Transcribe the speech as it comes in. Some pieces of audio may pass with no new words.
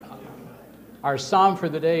Our psalm for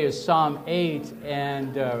the day is Psalm 8,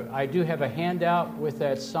 and I do have a handout with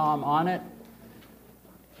that psalm on it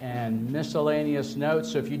and miscellaneous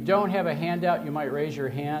notes. So if you don't have a handout, you might raise your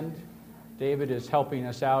hand. David is helping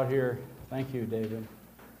us out here. Thank you, David.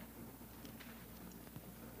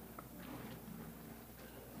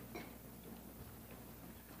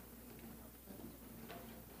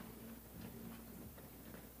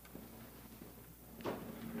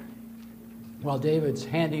 While David's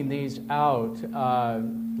handing these out,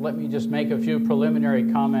 let me just make a few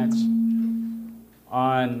preliminary comments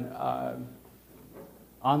on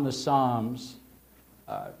the Psalms.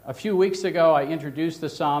 A few weeks ago, I introduced the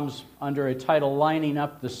Psalms under a title, Lining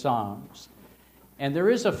Up the Psalms. And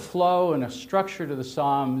there is a flow and a structure to the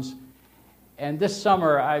Psalms. And this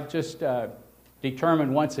summer, I've just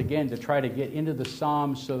determined once again to try to get into the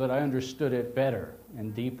Psalms so that I understood it better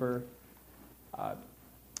and deeper.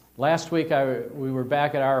 Last week, we were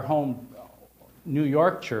back at our home New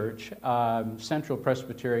York church, Central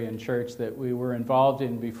Presbyterian Church, that we were involved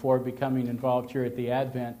in before becoming involved here at the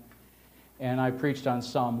Advent, and I preached on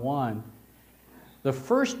Psalm 1. The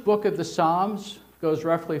first book of the Psalms goes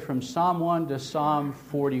roughly from Psalm 1 to Psalm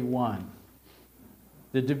 41.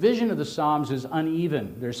 The division of the Psalms is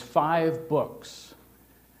uneven. There's 5 books.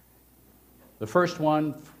 The first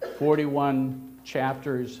one, 41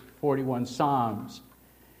 chapters, 41 Psalms.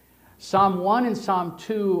 Psalm 1 and Psalm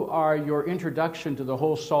 2 are your introduction to the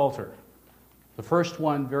whole Psalter. The first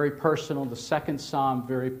one, very personal. The second Psalm,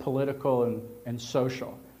 very political and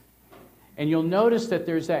social. And you'll notice that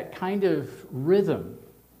there's that kind of rhythm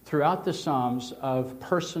throughout the Psalms of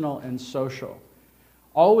personal and social,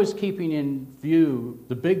 always keeping in view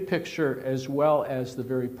the big picture as well as the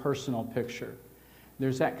very personal picture.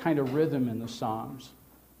 There's that kind of rhythm in the Psalms.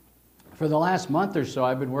 For the last month or so,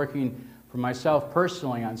 I've been working for myself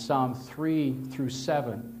personally on Psalm 3 through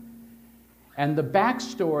 7. And the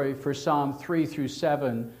backstory for Psalm 3 through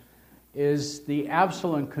 7 is the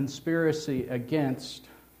Absalom conspiracy against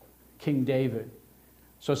King David.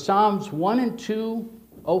 So Psalms 1 and 2,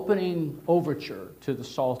 opening overture to the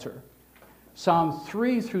Psalter. Psalm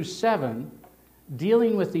 3 through 7,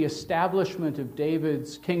 dealing with the establishment of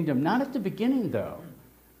David's kingdom, not at the beginning though,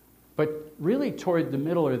 but really toward the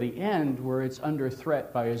middle or the end where it's under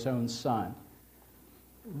threat by his own son.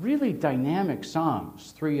 Really dynamic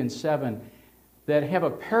Psalms, 3 and 7, that have a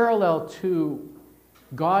parallel to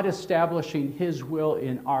God establishing His will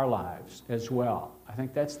in our lives as well. I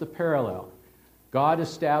think that's the parallel. God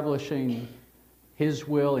establishing His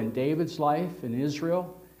will in David's life in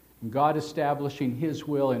Israel, and God establishing His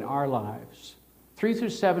will in our lives. 3 through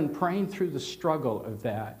 7, praying through the struggle of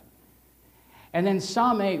that. And then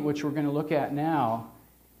Psalm 8, which we're going to look at now,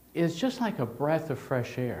 is just like a breath of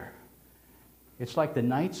fresh air. It's like the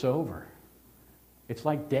night's over. It's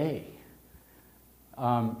like day.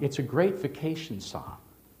 It's a great vacation psalm.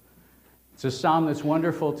 It's a psalm that's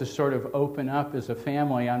wonderful to sort of open up as a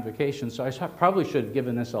family on vacation. So I probably should have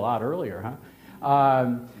given this a lot earlier,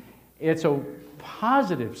 huh? It's a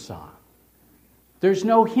positive psalm. There's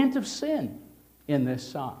no hint of sin in this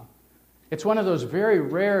psalm. It's one of those very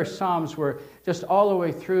rare psalms where just all the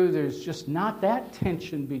way through there's just not that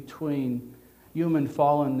tension between human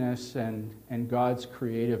fallenness and God's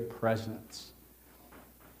creative presence.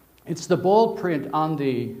 It's the bold print on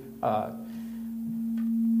the...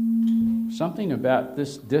 something about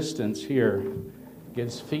this distance here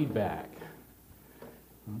gives feedback.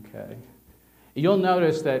 Okay. You'll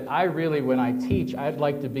notice that I really, when I teach, I'd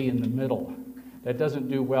like to be in the middle. That doesn't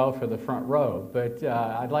do well for the front row, but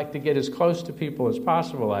I'd like to get as close to people as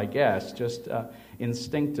possible, I guess, just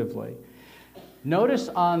instinctively. Notice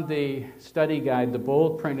on the study guide the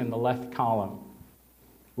bold print in the left column.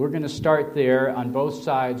 We're going to start there. On both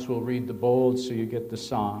sides, we'll read the bold so you get the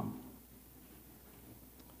psalm.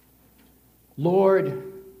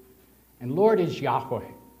 Lord, and Lord is Yahweh.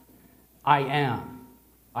 I am.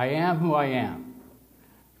 I am who I am.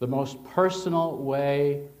 The most personal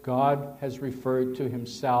way God has referred to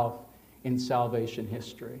Himself in salvation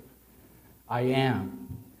history. I am.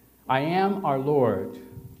 I am our Lord.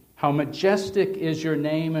 How majestic is your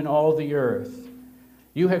name in all the earth.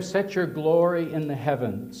 You have set your glory in the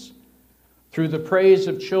heavens. Through the praise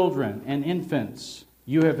of children and infants,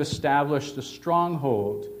 you have established a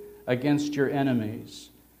stronghold against your enemies,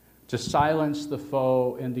 to silence the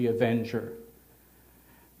foe and the avenger.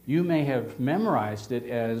 You may have memorized it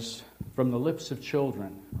as, from the lips of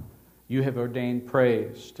children, you have ordained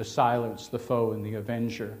praise to silence the foe and the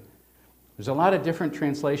avenger. There's a lot of different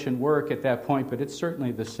translation work at that point, but it's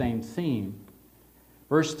certainly the same theme.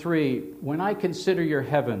 Verse 3, when I consider your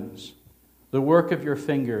heavens, the work of your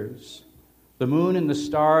fingers, the moon and the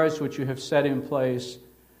stars which you have set in place,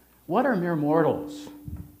 what are mere mortals?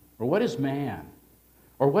 Or what is man?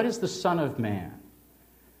 Or what is the Son of Man,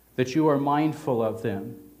 that you are mindful of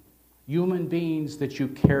them? Human beings, that you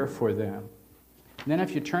care for them. And then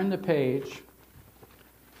if you turn the page,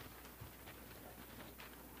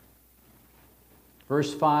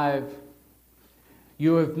 verse 5,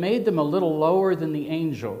 you have made them a little lower than the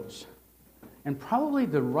angels. And probably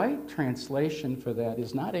the right translation for that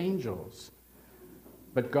is not angels,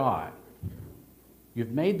 but God.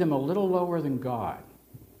 You've made them a little lower than God.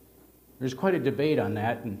 There's quite a debate on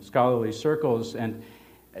that in scholarly circles, and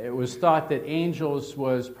it was thought that angels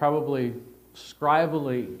was probably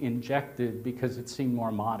scribally injected because it seemed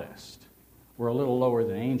more modest. We're a little lower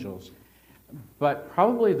than angels. But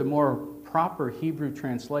probably the more proper Hebrew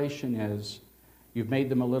translation is, you've made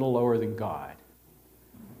them a little lower than God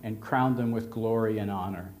and crowned them with glory and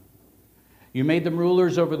honor. You made them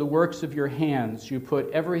rulers over the works of your hands. You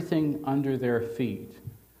put everything under their feet,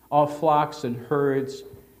 all flocks and herds,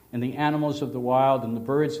 and the animals of the wild, and the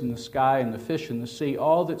birds in the sky, and the fish in the sea,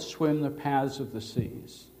 all that swim the paths of the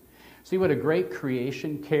seas. See what a great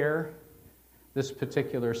creation care this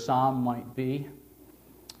particular psalm might be.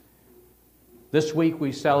 This week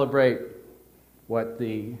we celebrate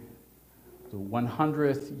the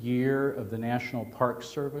 100th year of the National Park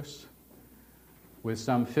Service, with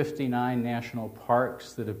some 59 national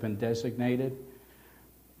parks that have been designated.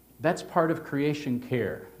 That's part of creation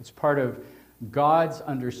care. It's part of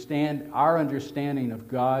our understanding of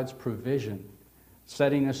God's provision,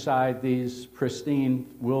 setting aside these pristine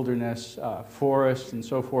wilderness forests and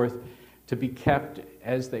so forth to be kept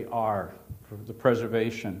as they are for the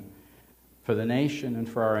preservation, for the nation, and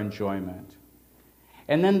for our enjoyment.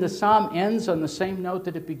 And then the psalm ends on the same note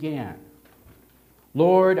that it began.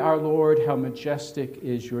 Lord, our Lord, how majestic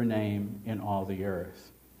is your name in all the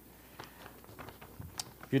earth.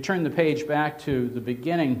 If you turn the page back to the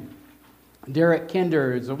beginning, Derek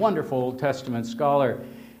Kinder is a wonderful Old Testament scholar,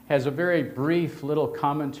 has a very brief little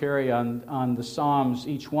commentary on the Psalms,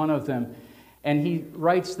 each one of them. And he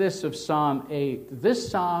writes this of Psalm 8. This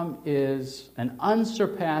psalm is an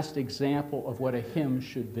unsurpassed example of what a hymn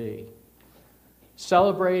should be,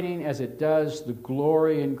 celebrating as it does the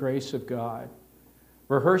glory and grace of God,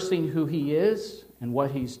 rehearsing who He is and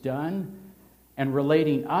what He's done, and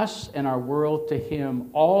relating us and our world to Him,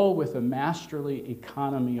 all with a masterly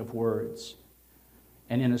economy of words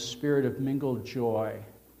and in a spirit of mingled joy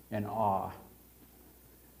and awe.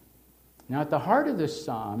 Now, at the heart of this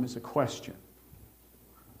psalm is a question.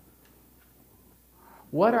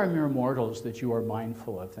 What are mere mortals that you are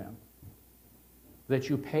mindful of them, that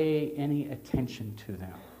you pay any attention to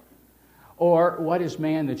them? Or what is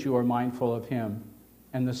man that you are mindful of him,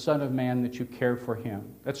 and the Son of Man that you care for him?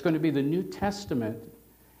 That's going to be the New Testament,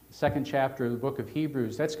 second chapter of the book of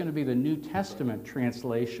Hebrews. That's going to be the New Testament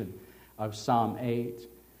translation of Psalm 8.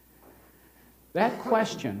 That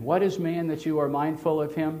question, what is man that you are mindful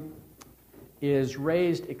of him, is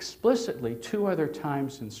raised explicitly two other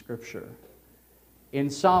times in Scripture. In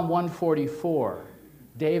Psalm 144,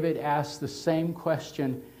 David asks the same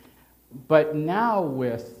question, but now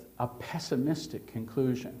with a pessimistic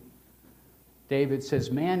conclusion. David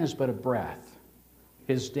says, man is but a breath.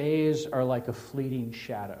 His days are like a fleeting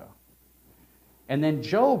shadow. And then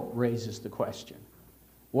Job raises the question,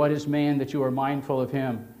 what is man that you are mindful of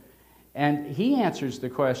him? And he answers the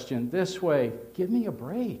question this way, give me a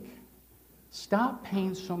break. Stop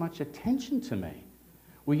paying so much attention to me.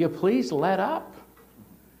 Will you please let up?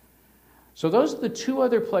 So those are the two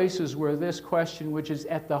other places where this question, which is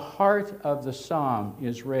at the heart of the psalm,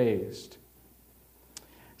 is raised.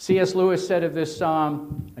 C.S. Lewis said of this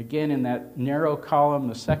psalm, again in that narrow column,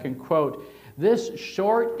 the second quote, this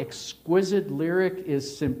short, exquisite lyric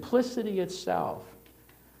is simplicity itself,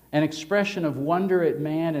 an expression of wonder at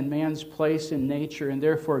man and man's place in nature, and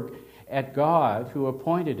therefore at God who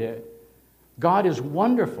appointed it. God is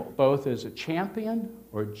wonderful, both as a champion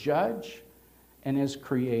or judge and as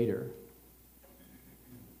creator.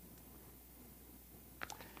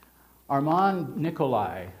 Armand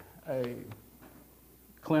Nicolai, a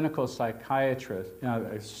clinical psychiatrist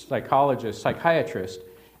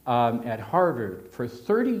at Harvard for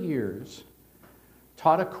 30 years,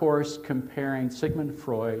 taught a course comparing Sigmund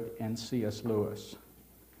Freud and C.S. Lewis.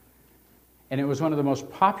 And it was one of the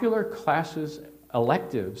most popular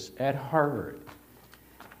electives at Harvard.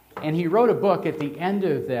 And he wrote a book at the end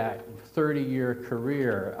of that 30-year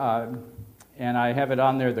career, and I have it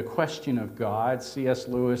on there, The Question of God. C.S.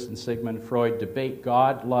 Lewis and Sigmund Freud debate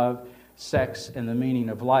God, love, sex, and the meaning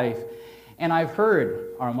of life. And I've heard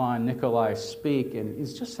Armand Nicolai speak, and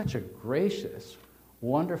he's just such a gracious,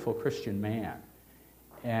 wonderful Christian man.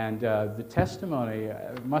 And the testimony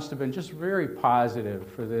must have been just very positive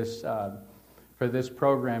for this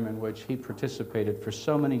program in which he participated for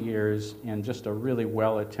so many years in just a really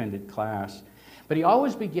well-attended class. But he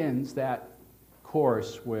always begins that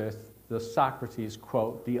course with the Socrates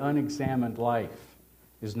quote, "The unexamined life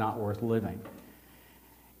is not worth living."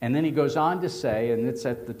 And then he goes on to say, and it's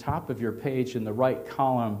at the top of your page in the right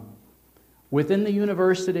column, within the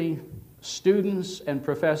university, students and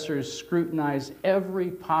professors scrutinize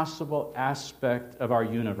every possible aspect of our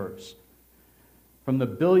universe, from the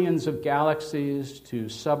billions of galaxies to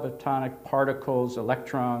subatomic particles,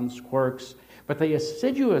 electrons, quarks, but they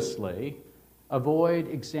assiduously avoid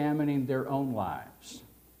examining their own lives.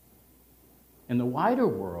 In the wider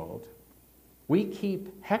world, we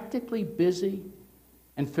keep hectically busy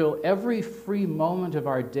and fill every free moment of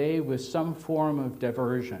our day with some form of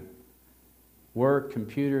diversion. Work,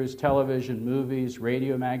 computers, television, movies,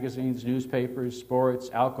 radio, magazines, newspapers, sports,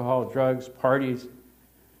 alcohol, drugs, parties.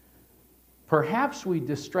 Perhaps we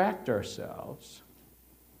distract ourselves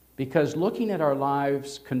because looking at our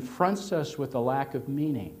lives confronts us with a lack of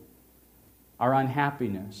meaning, our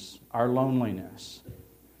unhappiness, our loneliness,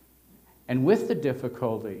 and with the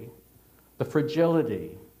difficulty, the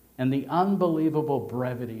fragility, and the unbelievable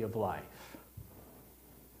brevity of life.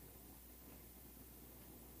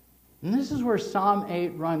 And this is where Psalm 8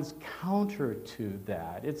 runs counter to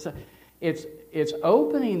that. It's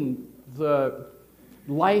opening the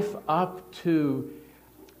life up to,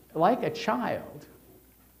 like a child,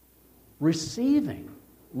 receiving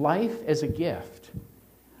life as a gift,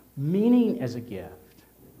 meaning as a gift,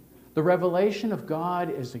 the revelation of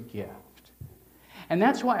God as a gift. And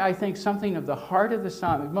that's why I think something of the heart of the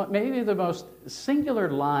psalm, maybe the most singular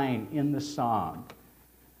line in the psalm,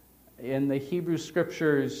 in the Hebrew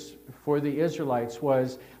scriptures for the Israelites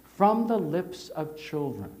was, "From the lips of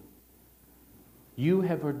children, you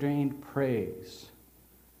have ordained praise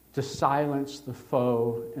to silence the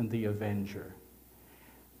foe and the avenger."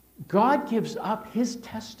 God gives up his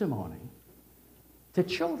testimony to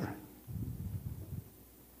children.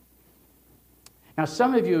 Now,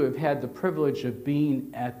 some of you have had the privilege of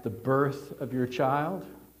being at the birth of your child.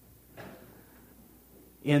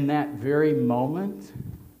 In that very moment,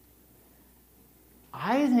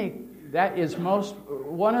 I think that is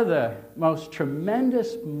one of the most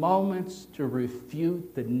tremendous moments to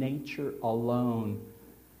refute the nature alone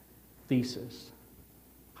thesis,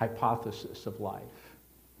 hypothesis of life.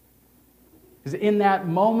 Because in that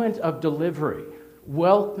moment of delivery,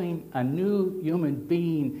 welcoming a new human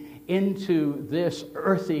being into this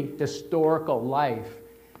earthy historical life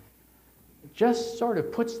just sort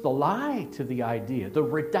of puts the lie to the idea, the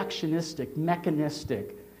reductionistic,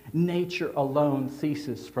 mechanistic, nature alone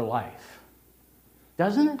thesis for life.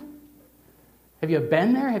 Doesn't it? Have you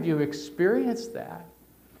been there? Have you experienced that?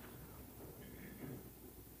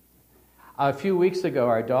 A few weeks ago,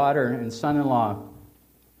 our daughter and son-in-law,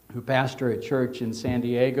 who pastor a church in San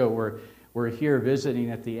Diego, were here visiting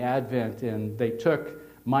at the Advent, and they took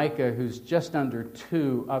Micah, who's just under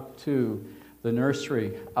 2, up to the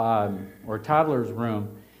nursery or toddler's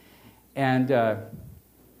room. And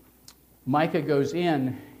Micah goes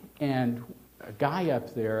in, and a guy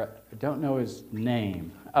up there, I don't know his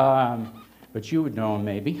name, but you would know him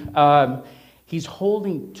maybe. He's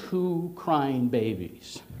holding 2 crying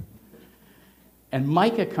babies. And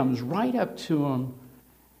Micah comes right up to him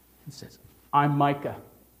and says, "I'm Micah."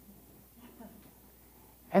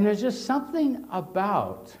 And there's just something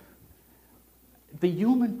about the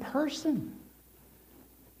human person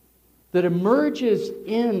that emerges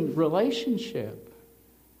in relationship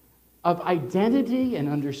of identity and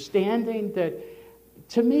understanding that,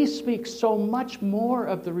 to me, speaks so much more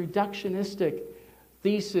of the reductionistic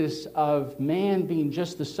thesis of man being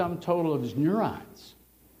just the sum total of his neurons,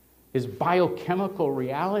 his biochemical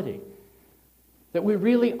reality, that we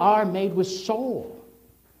really are made with soul.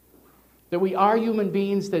 That we are human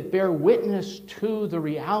beings that bear witness to the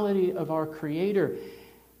reality of our Creator.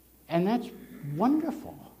 And that's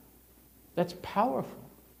wonderful. That's powerful.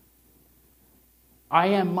 I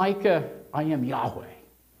am Micah, I am Yahweh.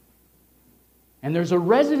 And there's a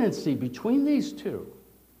resonancy between these two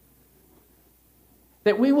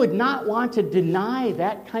that we would not want to deny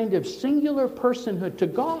that kind of singular personhood to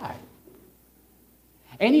God,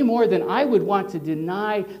 any more than I would want to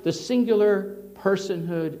deny the singular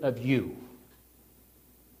personhood of you.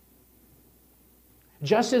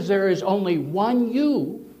 Just as there is only one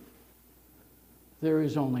you, there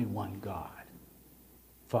is only one God,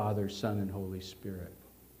 Father, Son, and Holy Spirit.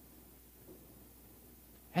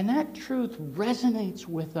 And that truth resonates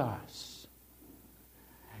with us.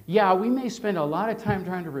 Yeah, we may spend a lot of time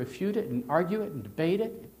trying to refute it and argue it and debate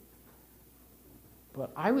it,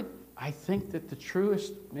 but I think that the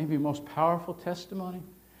truest, maybe most powerful testimony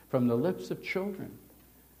from the lips of children,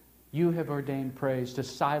 you have ordained praise to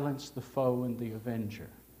silence the foe and the avenger.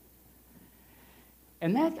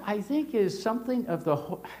 And that, I think, is something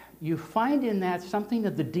of you find in that something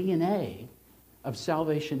of the DNA of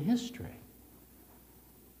salvation history.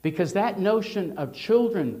 Because that notion of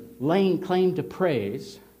children laying claim to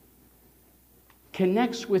praise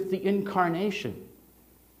connects with the incarnation.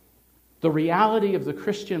 The reality of the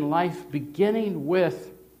Christian life beginning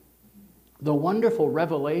with the wonderful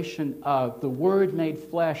revelation of the Word made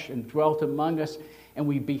flesh and dwelt among us, and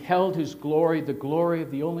we beheld His glory, the glory of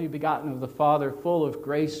the only begotten of the Father, full of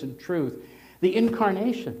grace and truth. The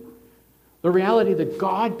incarnation, the reality that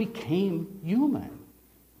God became human.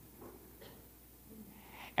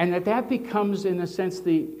 And that becomes, in a sense,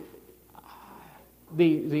 the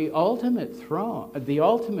ultimate throne, the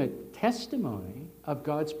ultimate testimony of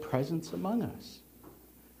God's presence among us.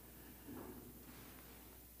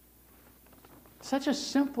 Such a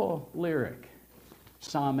simple lyric,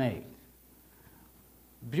 Psalm 8.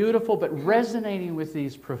 Beautiful, but resonating with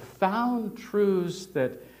these profound truths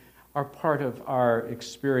that are part of our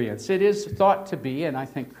experience. It is thought to be, and I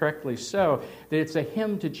think correctly so, that it's a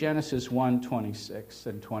hymn to Genesis 1:26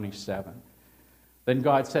 and 27. Then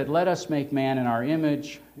God said, "Let us make man in our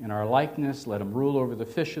image, in our likeness. Let him rule over the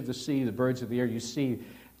fish of the sea, the birds of the air." You see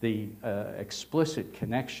the explicit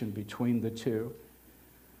connection between the two.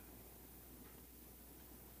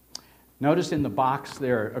 Notice in the box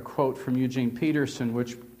there a quote from Eugene Peterson,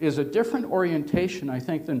 which is a different orientation, I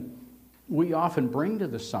think, than we often bring to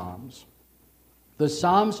the Psalms. The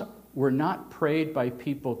Psalms were not prayed by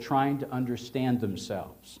people trying to understand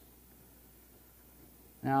themselves.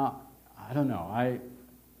 Now, I don't know.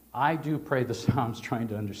 I do pray the Psalms trying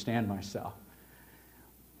to understand myself.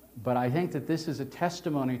 But I think that this is a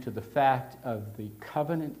testimony to the fact of the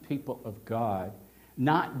covenant people of God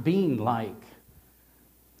not being like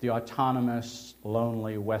the autonomous,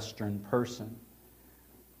 lonely Western person.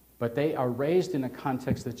 But they are raised in a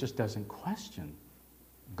context that just doesn't question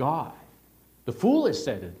God. The fool has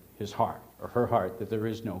said in his heart, or her heart, that there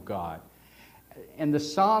is no God. And the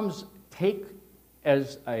Psalms take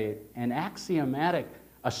as an axiomatic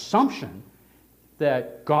assumption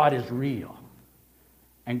that God is real,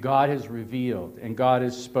 and God has revealed, and God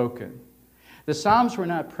has spoken. The Psalms were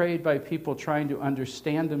not prayed by people trying to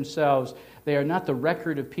understand themselves. They are not the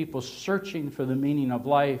record of people searching for the meaning of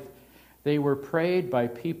life. They were prayed by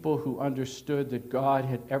people who understood that God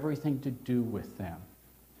had everything to do with them.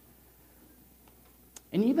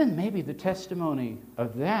 And even maybe the testimony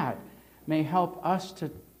of that may help us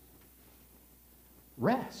to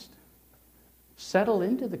rest, settle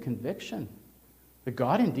into the conviction that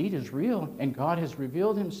God indeed is real and God has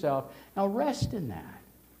revealed Himself. Now rest in that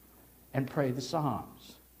and pray the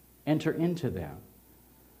Psalms. Enter into them.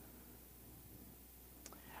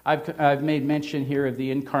 I've made mention here of the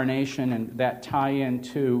incarnation and that tie-in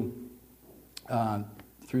to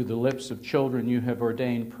through the lips of children you have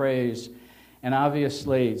ordained praise. And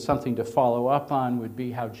obviously something to follow up on would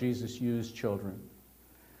be how Jesus used children.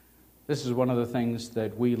 This is one of the things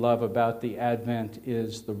that we love about the Advent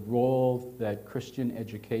is the role that Christian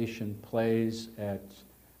education plays at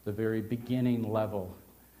the very beginning level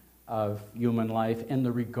of human life, and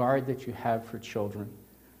the regard that you have for children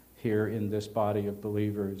here in this body of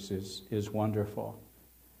believers is wonderful.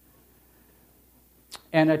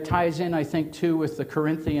 And it ties in, I think, too, with the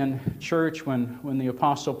Corinthian church when the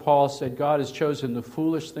Apostle Paul said, God has chosen the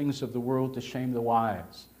foolish things of the world to shame the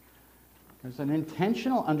wise. There's an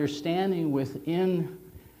intentional understanding within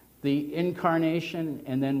the incarnation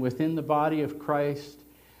and then within the body of Christ,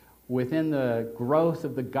 within the growth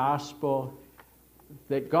of the gospel,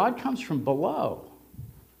 that God comes from below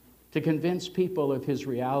to convince people of His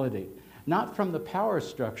reality, not from the power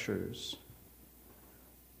structures.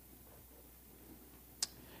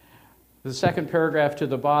 The second paragraph to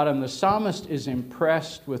the bottom, the psalmist is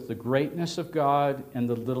impressed with the greatness of God and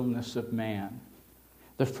the littleness of man.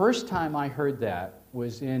 The first time I heard that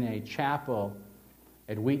was in a chapel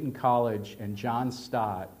at Wheaton College, and John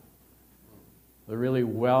Stott, the really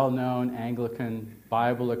well-known Anglican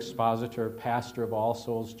Bible expositor, pastor of All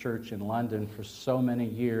Souls Church in London for so many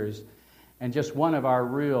years, and just one of our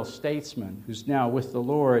real statesmen who's now with the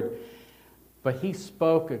Lord. But he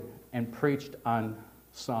spoke and preached on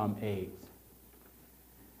Psalm 8.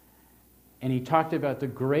 And he talked about the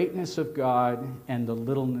greatness of God and the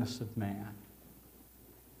littleness of man.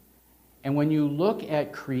 And when you look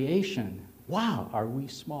at creation, wow, are we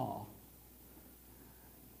small.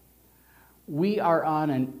 we are on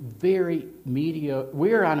a very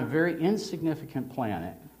insignificant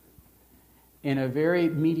planet in a very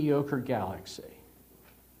mediocre galaxy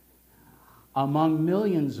among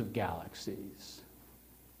millions of galaxies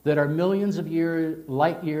that are millions of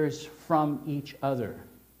light years from each other.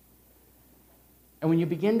 And when you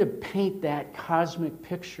begin to paint that cosmic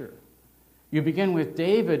picture, you begin with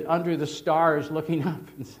David under the stars looking up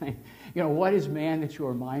and saying, what is man that you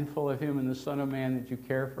are mindful of him, and the Son of Man that you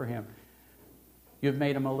care for him? You've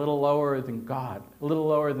made him a little lower than God, a little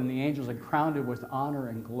lower than the angels, and crowned him with honor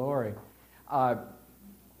and glory.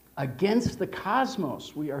 Against the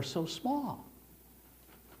cosmos, we are so small.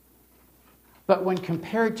 But when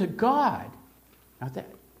compared to God,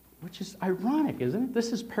 which is ironic, isn't it?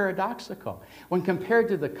 This is paradoxical. When compared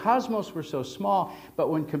to the cosmos, we're so small, but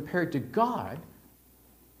when compared to God,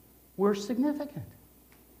 we're significant.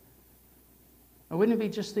 Now, wouldn't it be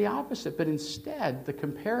just the opposite? But instead, the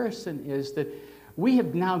comparison is that we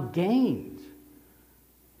have now gained,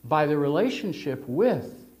 by the relationship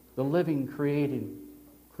with the living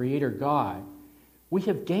Creator God, we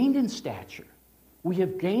have gained in stature. We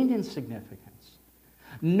have gained in significance.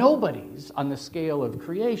 Nobody's on the scale of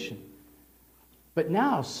creation. But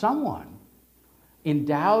now someone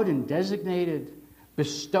endowed and designated,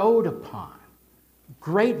 bestowed upon,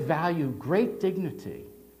 great value, great dignity,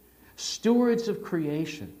 stewards of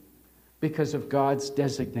creation because of God's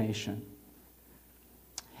designation.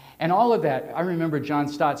 And all of that, I remember John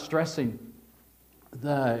Stott stressing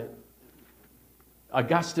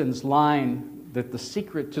Augustine's line that the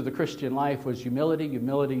secret to the Christian life was humility,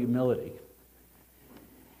 humility, humility.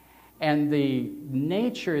 And the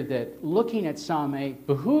nature that looking at Psalm 8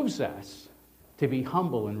 behooves us to be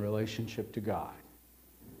humble in relationship to God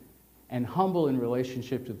and humble in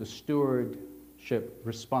relationship to the stewardship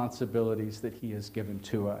responsibilities that He has given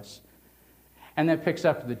to us. And that picks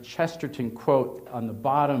up the Chesterton quote on the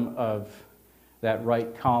bottom of that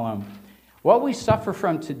right column. What we suffer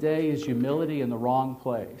from today is humility in the wrong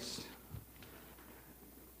place.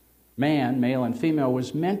 Man, male and female,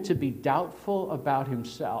 was meant to be doubtful about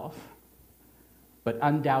himself, but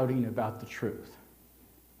undoubting about the truth.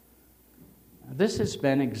 This has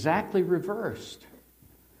been exactly reversed.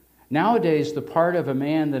 Nowadays, the part of a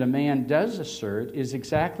man that a man does assert is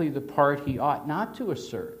exactly the part he ought not to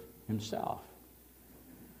assert himself.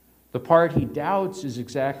 The part he doubts is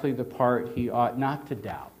exactly the part he ought not to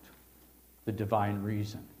doubt, the divine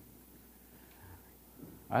reason.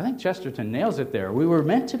 I think Chesterton nails it there. We were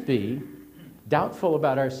meant to be doubtful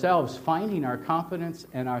about ourselves, finding our confidence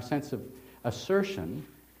and our sense of assertion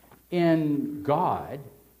in God,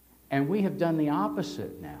 and we have done the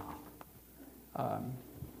opposite now.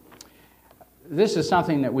 This is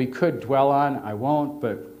something that we could dwell on. I won't,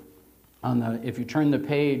 but if you turn the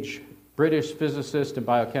page, British physicist and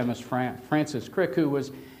biochemist Francis Crick, who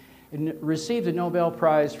received the Nobel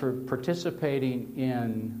Prize for participating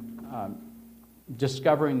in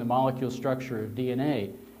discovering the molecule structure of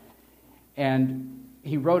DNA. And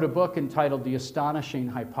he wrote a book entitled The Astonishing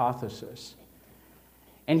Hypothesis.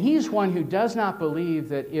 And he's one who does not believe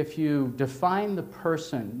that if you define the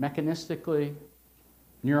person mechanistically,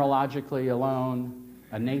 neurologically alone,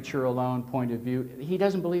 a nature alone point of view, he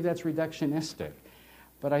doesn't believe that's reductionistic.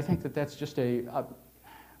 But I think that that's just a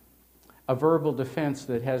verbal defense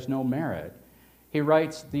that has no merit. He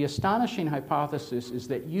writes, the astonishing hypothesis is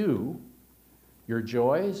that you, your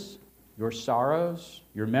joys, your sorrows,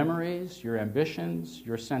 your memories, your ambitions,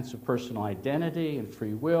 your sense of personal identity and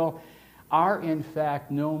free will are in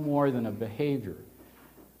fact no more than a behavior,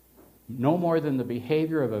 no more than the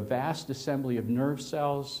behavior of a vast assembly of nerve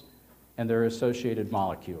cells and their associated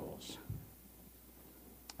molecules.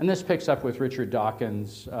 And this picks up with Richard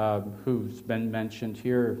Dawkins, who's been mentioned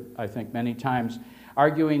here, I think, many times,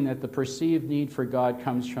 arguing that the perceived need for God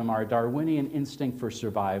comes from our Darwinian instinct for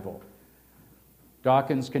survival.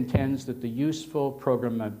 Dawkins contends that the useful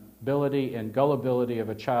programmability and gullibility of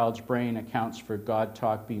a child's brain accounts for God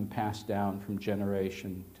talk being passed down from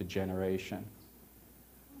generation to generation.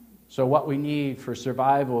 So what we need for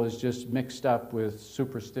survival is just mixed up with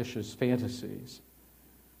superstitious fantasies.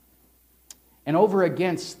 And over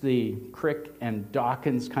against the Crick and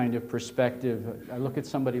Dawkins kind of perspective, I look at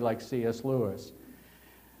somebody like C.S. Lewis,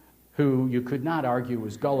 who you could not argue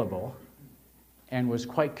was gullible and was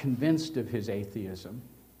quite convinced of his atheism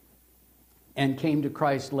and came to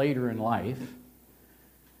Christ later in life.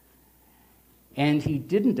 And he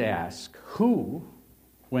didn't ask who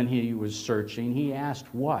when he was searching, he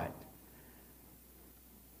asked what.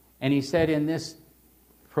 And he said in this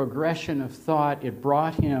progression of thought, it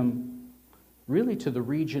brought him really to the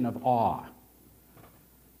region of awe.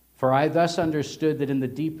 For I thus understood that in the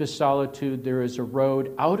deepest solitude there is a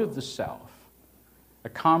road out of the self, a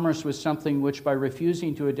commerce with something which, by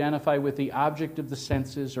refusing to identify with the object of the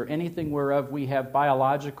senses or anything whereof we have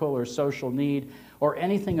biological or social need, or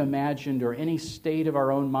anything imagined or any state of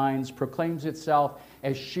our own minds, proclaims itself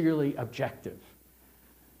as sheerly objective.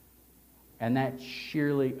 And that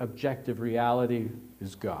sheerly objective reality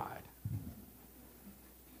is God.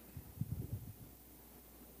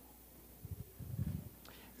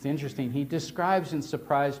 It's interesting. He describes in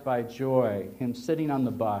Surprised by Joy him sitting on the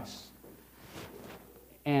bus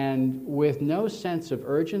and with no sense of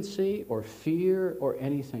urgency or fear or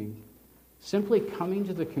anything, simply coming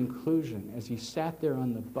to the conclusion as he sat there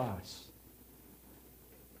on the bus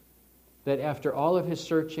that after all of his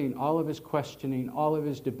searching, all of his questioning, all of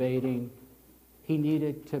his debating, he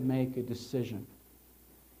needed to make a decision.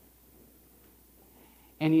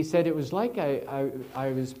 And he said, it was like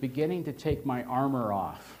I was beginning to take my armor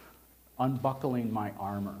off, unbuckling my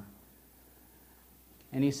armor.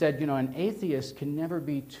 And he said, an atheist can never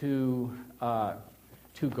be too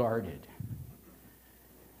guarded.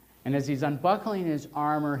 And as he's unbuckling his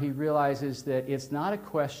armor, he realizes that it's not a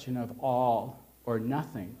question of all or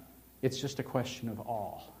nothing. It's just a question of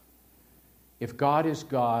all. If God is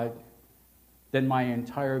God, then my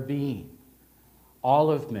entire being,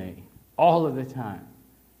 all of me, all of the time,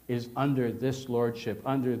 is under this lordship,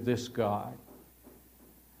 under this God.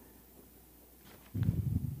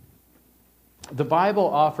 The Bible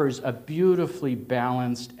offers a beautifully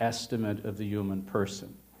balanced estimate of the human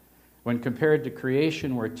person. When compared to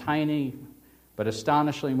creation, we're tiny, but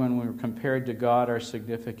astonishingly, when we're compared to God, our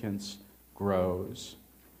significance grows.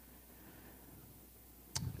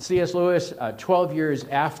 C.S. Lewis, 12 years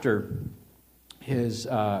after his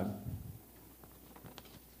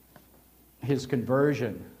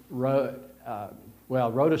conversion, wrote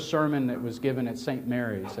a sermon that was given at St.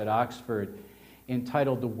 Mary's at Oxford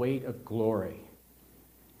entitled The Weight of Glory.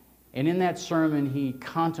 And in that sermon, he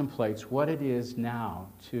contemplates what it is now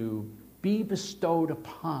to be bestowed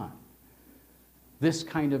upon this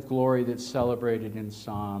kind of glory that's celebrated in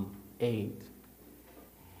Psalm 8.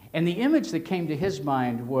 And the image that came to his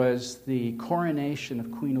mind was the coronation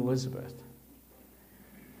of Queen Elizabeth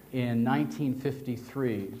in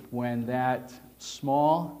 1953, when that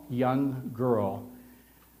small young girl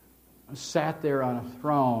sat there on a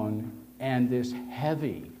throne and this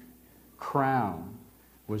heavy crown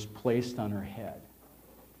was placed on her head.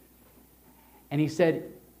 And he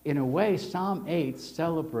said, in a way, Psalm 8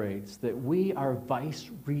 celebrates that we are vice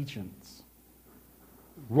regents,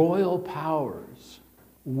 royal powers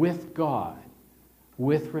with God,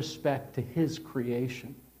 with respect to His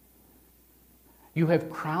creation. You have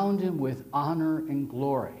crowned Him with honor and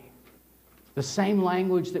glory. The same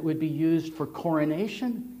language that would be used for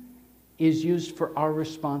coronation is used for our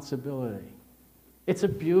responsibility. It's a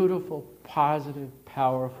beautiful, positive,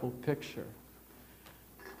 powerful picture.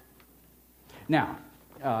 Now,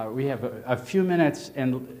 we have a few minutes,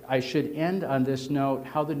 and I should end on this note,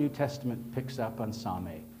 how the New Testament picks up on Psalm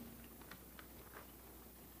 8.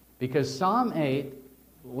 Because Psalm 8,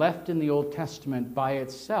 left in the Old Testament by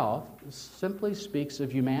itself, simply speaks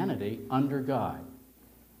of humanity under God.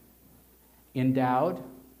 Endowed,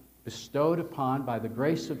 bestowed upon by the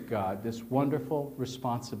grace of God, this wonderful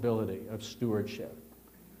responsibility of stewardship.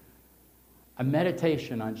 A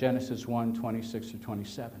meditation on Genesis 1, 26 to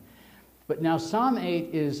 27. But now Psalm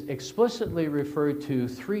 8 is explicitly referred to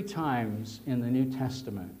 3 times in the New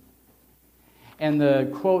Testament. And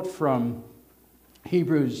the quote from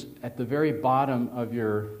Hebrews at the very bottom of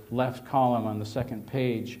your left column on the second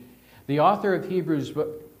page, the author of Hebrews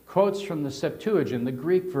quotes from the Septuagint, the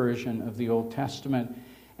Greek version of the Old Testament,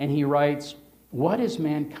 and he writes, "What is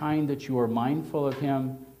mankind that you are mindful of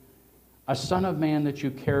him? A son of man that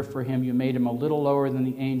you care for him. You made him a little lower than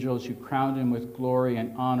the angels. You crowned him with glory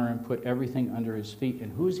and honor and put everything under his feet."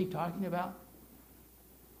 And who is he talking about?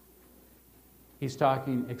 He's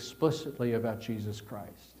talking explicitly about Jesus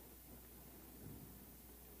Christ.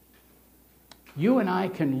 You and I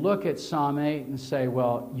can look at Psalm 8 and say,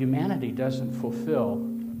 well, humanity doesn't fulfill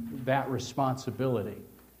that responsibility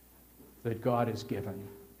that God has given.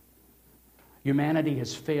 Humanity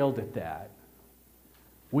has failed at that.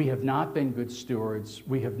 We have not been good stewards.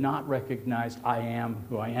 We have not recognized I am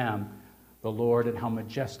who I am, the Lord, and how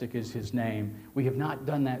majestic is His name. We have not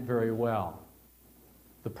done that very well.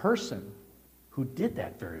 The person who did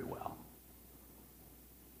that very well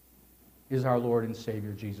is our Lord and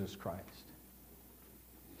Savior, Jesus Christ.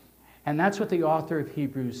 And that's what the author of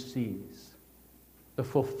Hebrews sees, the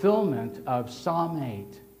fulfillment of Psalm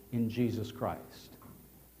 8 in Jesus Christ.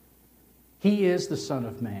 He is the Son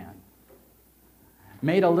of Man.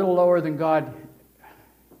 Made a little lower than God.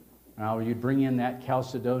 Now, you'd bring in that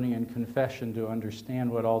Chalcedonian confession to understand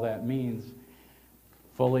what all that means.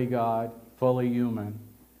 Fully God, fully human,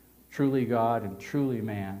 truly God and truly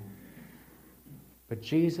man. But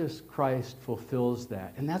Jesus Christ fulfills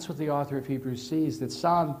that. And that's what the author of Hebrews sees, that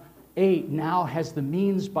Psalm 8 now has the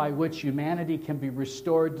means by which humanity can be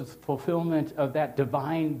restored to the fulfillment of that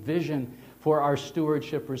divine vision for our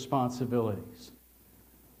stewardship responsibilities.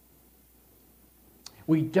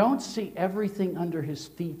 We don't see everything under his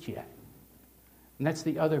feet yet. And that's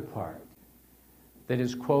the other part that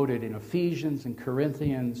is quoted in Ephesians and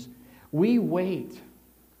Corinthians. We wait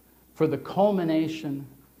for the culmination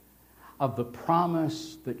of the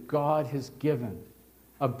promise that God has given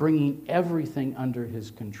of bringing everything under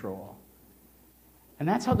his control. And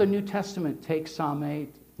that's how the New Testament takes Psalm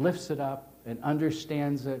 8, lifts it up, and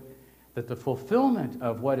understands it, that the fulfillment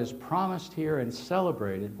of what is promised here and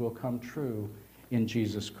celebrated will come true in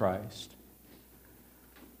Jesus Christ.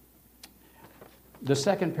 The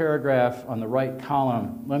second paragraph on the right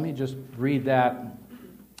column, let me just read that.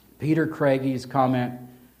 Peter Craiggie's comment.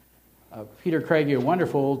 Peter Craigie, a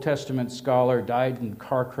wonderful Old Testament scholar, died in a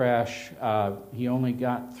car crash. He only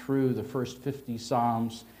got through the first 50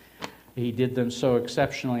 Psalms. He did them so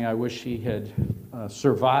exceptionally, I wish he had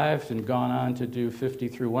survived and gone on to do 50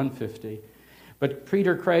 through 150. But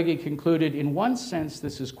Peter Craigie concluded, in one sense,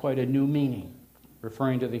 this is quite a new meaning,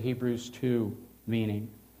 referring to the Hebrews 2 meaning.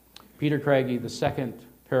 Peter Craigie, the second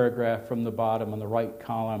paragraph from the bottom on the right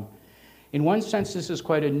column. In one sense, this is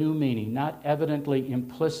quite a new meaning, not evidently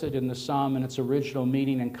implicit in the psalm in its original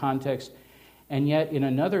meaning and context, and yet in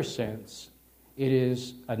another sense, it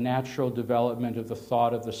is a natural development of the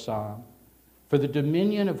thought of the psalm. For the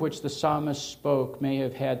dominion of which the psalmist spoke may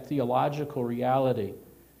have had theological reality,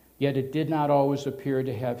 yet it did not always appear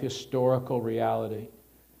to have historical reality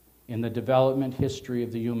in the development history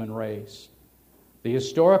of the human race. The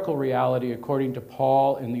historical reality, according to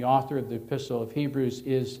Paul and the author of the Epistle of Hebrews,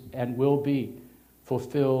 is and will be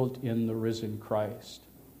fulfilled in the risen Christ.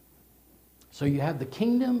 So you have the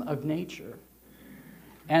kingdom of nature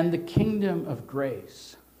and the kingdom of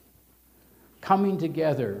grace coming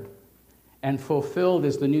together and fulfilled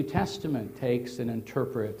as the New Testament takes and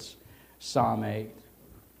interprets Psalm 8.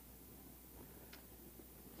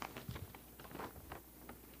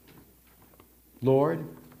 Lord,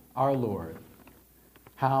 our Lord,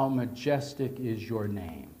 how majestic is your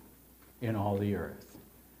name in all the earth.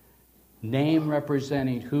 Name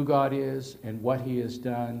representing who God is and what he has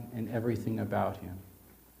done and everything about him.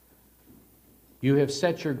 You have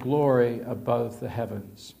set your glory above the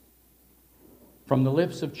heavens. From the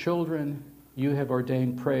lips of children, you have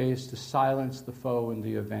ordained praise to silence the foe and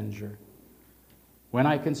the avenger. When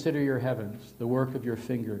I consider your heavens, the work of your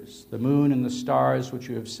fingers, the moon and the stars which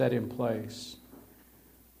you have set in place,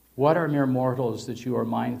 what are mere mortals that you are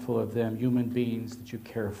mindful of them, human beings that you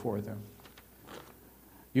care for them?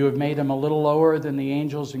 You have made him a little lower than the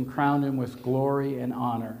angels and crowned him with glory and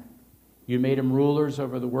honor. You made him rulers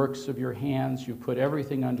over the works of your hands. You put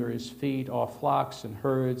everything under his feet, all flocks and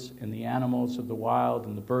herds and the animals of the wild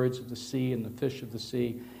and the birds of the sea and the fish of the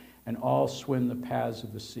sea, and all swim the paths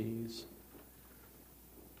of the seas.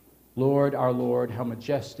 Lord, our Lord, how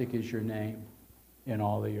majestic is your name in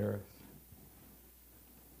all the earth.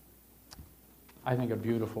 I think a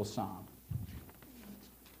beautiful psalm,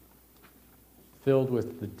 filled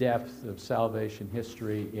with the depth of salvation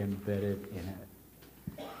history embedded in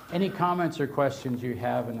it. Any comments or questions you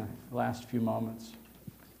have in the last few moments?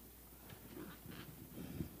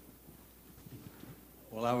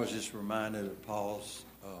 Well, I was just reminded of Paul's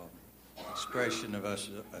expression of us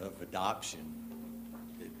of adoption.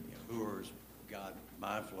 That, who is God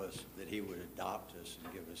mindful us that he would adopt us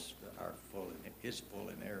and give us his full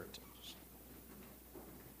inheritance.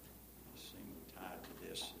 Tied to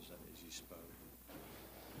this as you spoke.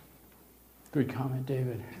 Good comment,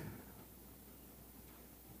 David.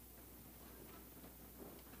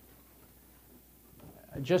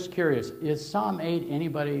 Just curious, is Psalm 8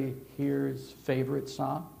 anybody here's favorite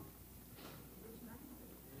psalm?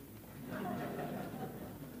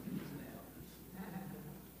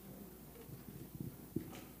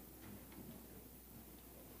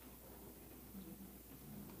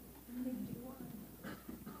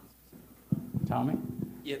 Tommy?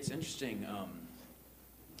 Yeah, it's interesting,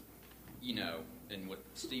 in what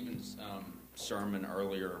Stephen's sermon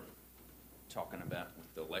earlier, talking about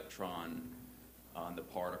with the electron, the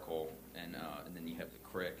particle, and then you have the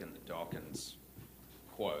Crick and the Dawkins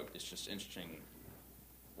quote. It's just interesting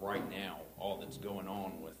right now, all that's going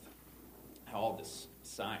on with how all this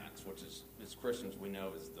science, which is, as Christians we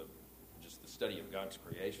know is just the study of God's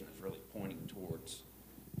creation, is really pointing towards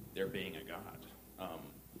there being a God.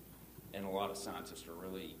 And a lot of scientists are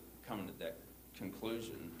really coming to that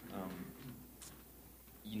conclusion.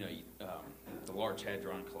 The Large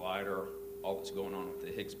Hadron Collider, all that's going on with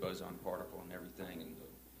the Higgs boson particle and everything,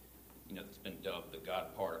 and it's been dubbed the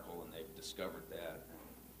God particle, and they've discovered that.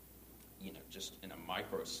 Just in a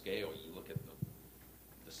micro scale, you look at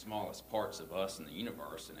the smallest parts of us in the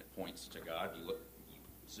universe, and it points to God. You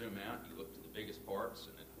zoom out, you look to the biggest parts,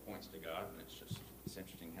 and it points to God, and it's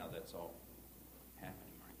interesting how that's all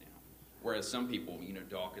happening right now. Whereas some people,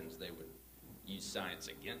 Dawkins, they would use science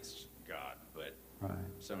against God, but Right.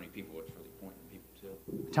 so many people, it's really pointing people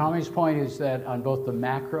to. Tommy's point is that on both the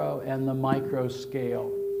macro and the micro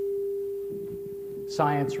scale,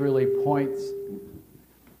 science really points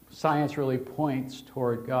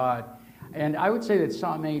toward God. And I would say that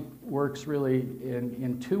Psalm 8 works really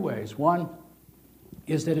in two ways. One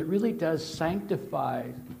is that it really does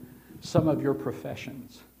sanctify some of your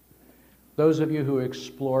professions. Those of you who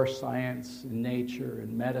explore science and nature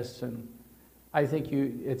and medicine, I think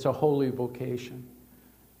it's a holy vocation.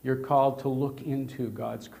 You're called to look into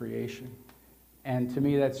God's creation. And to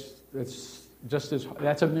me, that's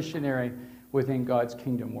a missionary within God's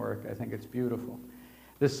kingdom work. I think it's beautiful.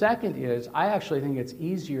 The second is, I actually think it's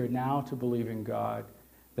easier now to believe in God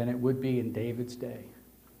than it would be in David's day.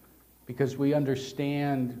 Because we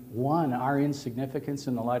understand, one, our insignificance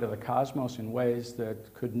in the light of the cosmos in ways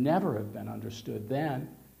that could never have been understood then.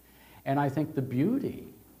 And I think the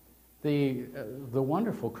beauty, the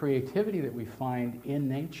wonderful creativity that we find in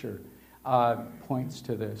nature points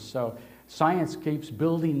to this. So science keeps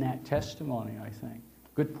building that testimony, I think.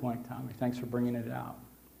 Good point, Tommy. Thanks for bringing it out.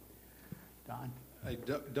 Don? Hey,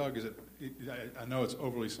 Doug, I know it's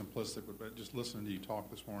overly simplistic, but just listening to you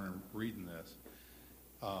talk this morning and reading this,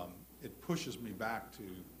 it pushes me back to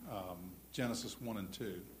Genesis 1 and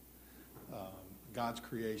 2. God's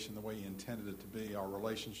creation, the way He intended it to be, our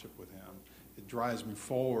relationship with Him. It drives me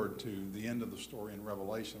forward to the end of the story in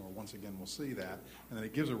Revelation, where once again we'll see that. And then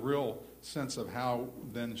it gives a real sense of how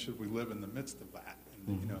then should we live in the midst of that.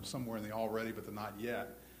 And, somewhere in the already but the not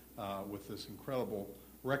yet, with this incredible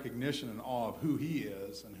recognition and awe of who He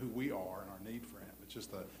is and who we are and our need for Him.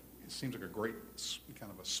 It seems like a great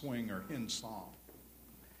kind of a swing or hinge song.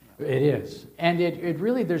 It is. And it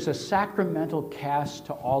really, there's a sacramental cast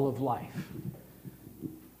to all of life.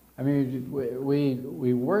 I mean,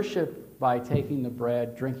 we worship by taking the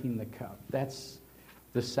bread, drinking the cup. That's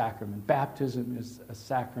the sacrament. Baptism is a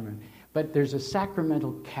sacrament. But there's a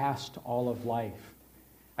sacramental cast to all of life.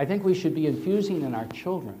 I think we should be infusing in our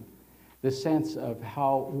children the sense of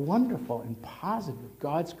how wonderful and positive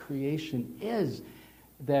God's creation is,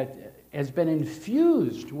 that has been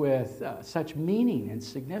infused with such meaning and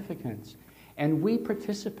significance. And we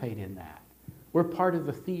participate in that. We're part of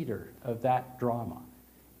the theater of that drama.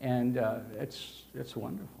 And it's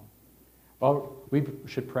wonderful. Well, we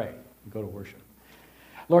should pray and go to worship.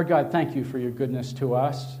 Lord God, thank you for your goodness to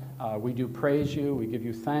us. We do praise you. We give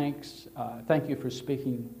you thanks. Thank you for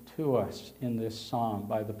speaking to us in this psalm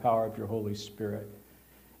by the power of your Holy Spirit.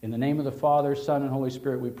 In the name of the Father, Son, and Holy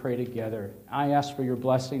Spirit, we pray together. I ask for your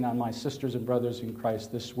blessing on my sisters and brothers in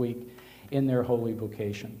Christ this week in their holy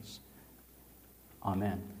vocations.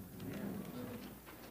 Amen.